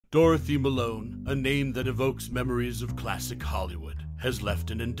Dorothy Malone, a name that evokes memories of classic Hollywood, has left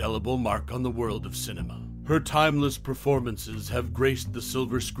an indelible mark on the world of cinema. Her timeless performances have graced the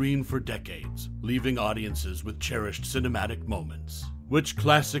silver screen for decades, leaving audiences with cherished cinematic moments. Which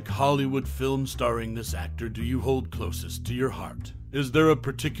classic Hollywood film starring this actor do you hold closest to your heart? Is there a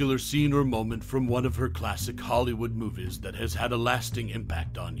particular scene or moment from one of her classic Hollywood movies that has had a lasting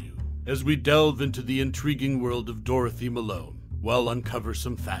impact on you? As we delve into the intriguing world of Dorothy Malone, we'll uncover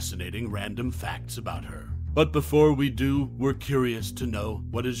some fascinating random facts about her. But before we do, we're curious to know,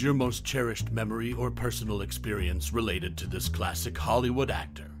 what is your most cherished memory or personal experience related to this classic Hollywood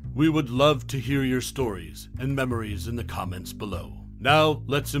actor? We would love to hear your stories and memories in the comments below. Now,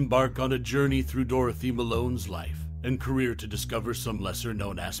 let's embark on a journey through Dorothy Malone's life and career to discover some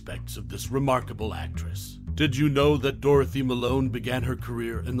lesser-known aspects of this remarkable actress. Did you know that Dorothy Malone began her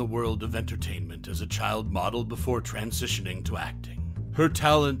career in the world of entertainment as a child model before transitioning to acting? Her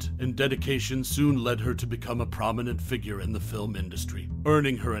talent and dedication soon led her to become a prominent figure in the film industry,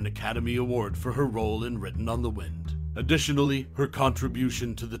 earning her an Academy Award for her role in Written on the Wind. Additionally, her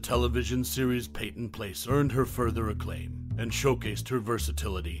contribution to the television series Peyton earned her further acclaim and showcased her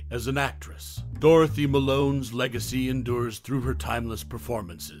versatility as an actress. Dorothy Malone's legacy endures through her timeless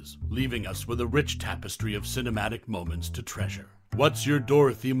performances, leaving us with a rich tapestry of cinematic moments to treasure. What's your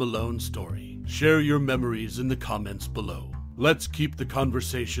Dorothy Malone story? Share your memories in the comments below. Let's keep the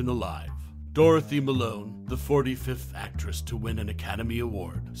conversation alive. Dorothy Malone, the 45th actress to win an Academy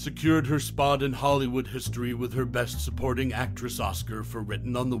Award, secured her spot in Hollywood history with her Best Supporting Actress Oscar for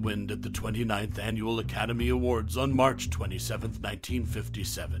Written on the Wind at the 29th Annual Academy Awards on March 27,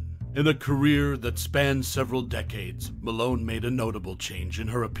 1957. In a career that spanned several decades, Malone made a notable change in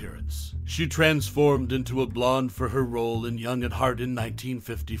her appearance. She transformed into a blonde for her role in Young at Heart in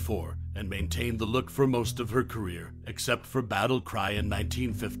 1954 and maintained the look for most of her career, except for Battle Cry in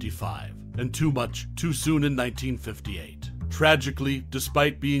 1955 and Too Much, Too Soon in 1958. Tragically,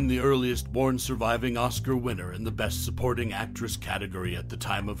 despite being the earliest born surviving Oscar winner in the Best Supporting Actress category at the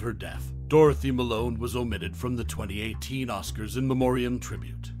time of her death, Dorothy Malone was omitted from the 2018 Oscars in Memoriam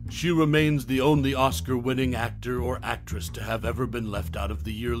tribute. She remains the only Oscar-winning actor or actress to have ever been left out of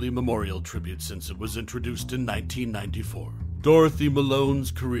the yearly memorial tribute since it was introduced in 1994. Dorothy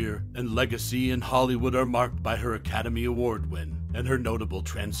Malone's career and legacy in Hollywood are marked by her Academy Award win and her notable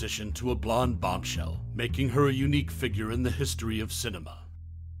transition to a blonde bombshell, making her a unique figure in the history of cinema.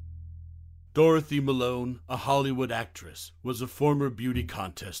 Dorothy Malone, a Hollywood actress, was a former beauty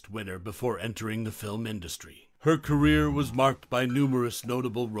contest winner before entering the film industry. Her career was marked by numerous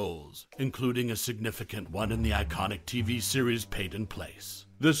notable roles, including a significant one in the iconic TV series Peyton.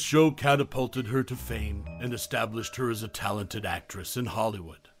 This show catapulted her to fame and established her as a talented actress in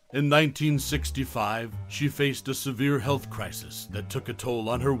Hollywood. In 1965, she faced a severe health crisis that took a toll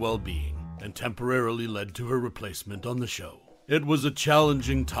on her well-being and temporarily led to her replacement on the show. It was a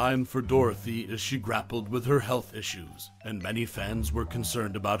challenging time for Dorothy as she grappled with her health issues, and many fans were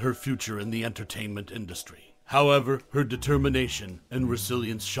concerned about her future in the entertainment industry. However, her determination and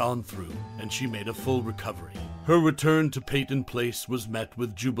resilience shone through, and she made a full recovery. Her return to Peyton was met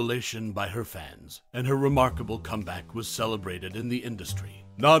with jubilation by her fans, and her remarkable comeback was celebrated in the industry.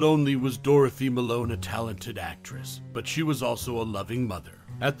 Not only was Dorothy Malone a talented actress, but she was also a loving mother.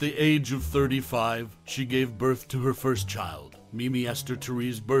 At the age of 35, she gave birth to her first child, Mimi Esther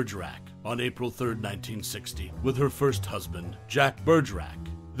Therese Bergerac, on April 3, 1960, with her first husband, Jack Bergerac.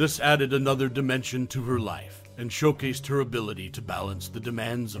 This added another dimension to her life and showcased her ability to balance the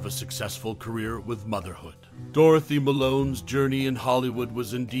demands of a successful career with motherhood. Dorothy Malone's journey in Hollywood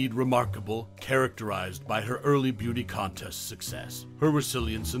was indeed remarkable, characterized by her early beauty contest success, her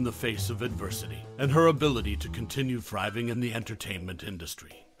resilience in the face of adversity, and her ability to continue thriving in the entertainment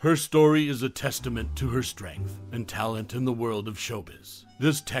industry. Her story is a testament to her strength and talent in the world of showbiz.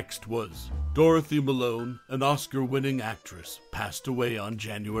 This text was, Dorothy Malone, an Oscar-winning actress, passed away on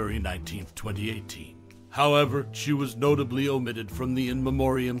January 19, 2018. However, she was notably omitted from the In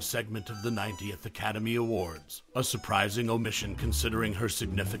Memoriam segment of the 90th Academy Awards, a surprising omission considering her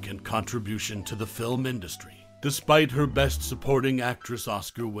significant contribution to the film industry. Despite her Best Supporting Actress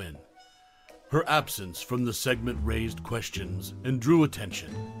Oscar win, her absence from the segment raised questions and drew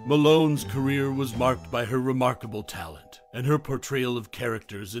attention. Malone's career was marked by her remarkable talent, and her portrayal of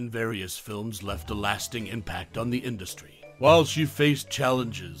characters in various films left a lasting impact on the industry. While she faced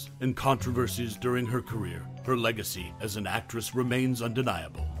challenges and controversies during her career, her legacy as an actress remains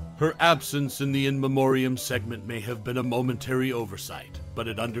undeniable. Her absence in the In Memoriam segment may have been a momentary oversight, but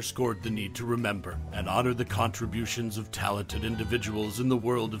it underscored the need to remember and honor the contributions of talented individuals in the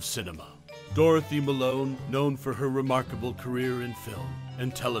world of cinema. Dorothy Malone, known for her remarkable career in film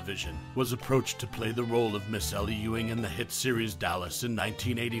and television, was approached to play the role of Miss Ellie Ewing in the hit series Dallas in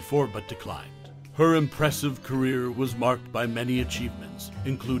 1984 but declined. Her impressive career was marked by many achievements,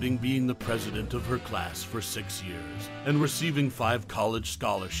 including being the president of her class for 6 years and receiving 5 college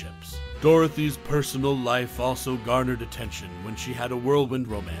scholarships. Dorothy's personal life also garnered attention when she had a whirlwind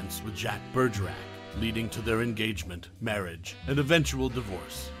romance with Jack Bergerac, leading to their engagement, marriage, and eventual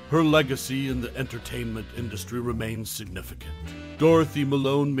divorce. Her legacy in the entertainment industry remains significant. Dorothy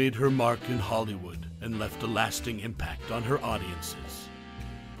Malone made her mark in Hollywood and left a lasting impact on her audiences.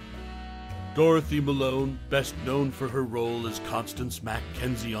 Dorothy Malone, best known for her role as Constance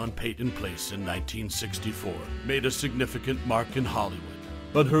Mackenzie on Peyton Place in 1964, made a significant mark in Hollywood.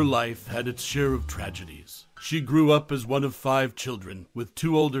 But her life had its share of tragedies. She grew up as one of 5 children, with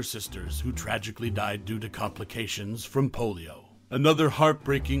 2 older sisters who tragically died due to complications from polio. Another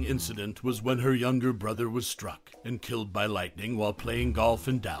heartbreaking incident was when her younger brother was struck and killed by lightning while playing golf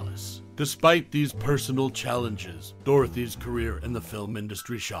in Dallas. Despite these personal challenges, Dorothy's career in the film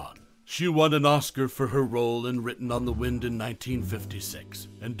industry shone. She won an Oscar for her role in Written on the Wind in 1956,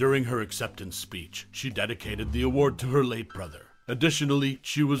 and during her acceptance speech, she dedicated the award to her late brother. Additionally,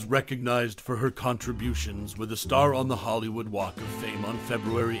 she was recognized for her contributions with a star on the Hollywood Walk of Fame on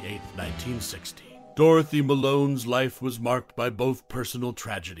February 8, 1960. Dorothy Malone's life was marked by both personal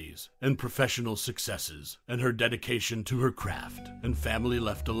tragedies and professional successes, and her dedication to her craft and family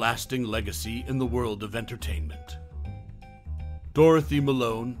left a lasting legacy in the world of entertainment. Dorothy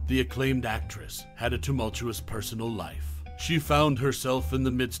Malone, the acclaimed actress, had a tumultuous personal life. She found herself in the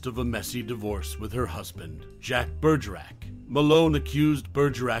midst of a messy divorce with her husband, Jack Bergerac. Malone accused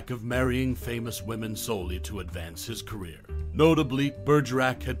Bergerac of marrying famous women solely to advance his career. Notably,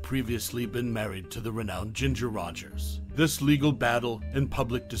 Bergerac had previously been married to the renowned Ginger Rogers. This legal battle and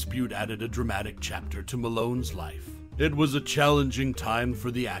public dispute added a dramatic chapter to Malone's life. It was a challenging time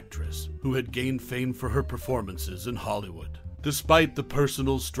for the actress, who had gained fame for her performances in Hollywood. Despite the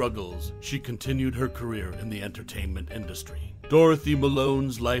personal struggles, she continued her career in the entertainment industry. Dorothy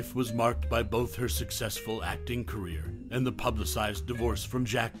Malone's life was marked by both her successful acting career and the publicized divorce from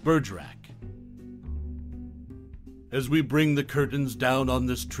Jack Bergerac. As we bring the curtains down on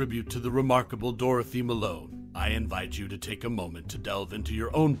this tribute to the remarkable Dorothy Malone, I invite you to take a moment to delve into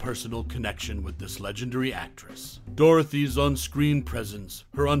your own personal connection with this legendary actress. Dorothy's on-screen presence,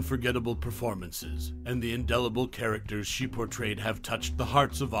 her unforgettable performances, and the indelible characters she portrayed have touched the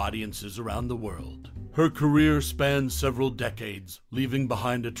hearts of audiences around the world. Her career spans several decades, leaving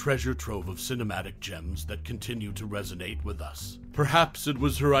behind a treasure trove of cinematic gems that continue to resonate with us. Perhaps it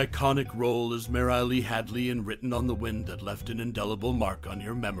was her iconic role as Marilee Hadley in Written on the Wind that left an indelible mark on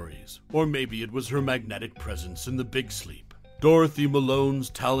your memories. Or maybe it was her magnetic presence in The Big Sleep. Dorothy Malone's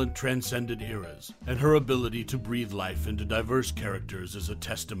talent transcended eras, and her ability to breathe life into diverse characters is a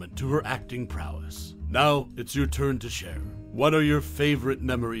testament to her acting prowess. Now, it's your turn to share. What are your favorite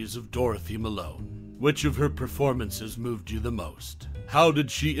memories of Dorothy Malone? Which of her performances moved you the most? How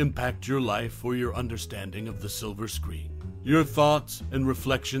did she impact your life or your understanding of the silver screen? Your thoughts and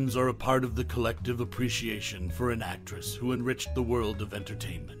reflections are a part of the collective appreciation for an actress who enriched the world of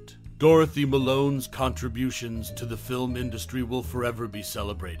entertainment. Dorothy Malone's contributions to the film industry will forever be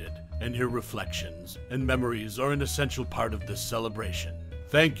celebrated, and her reflections and memories are an essential part of this celebration.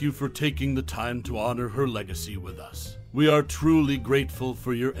 Thank you for taking the time to honor her legacy with us. We are truly grateful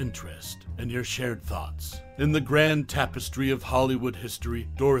for your interest and your shared thoughts. In the grand tapestry of Hollywood history,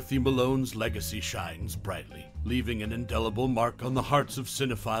 Dorothy Malone's legacy shines brightly, leaving an indelible mark on the hearts of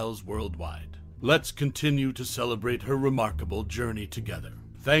cinephiles worldwide. Let's continue to celebrate her remarkable journey together.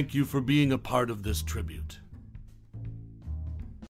 Thank you for being a part of this tribute.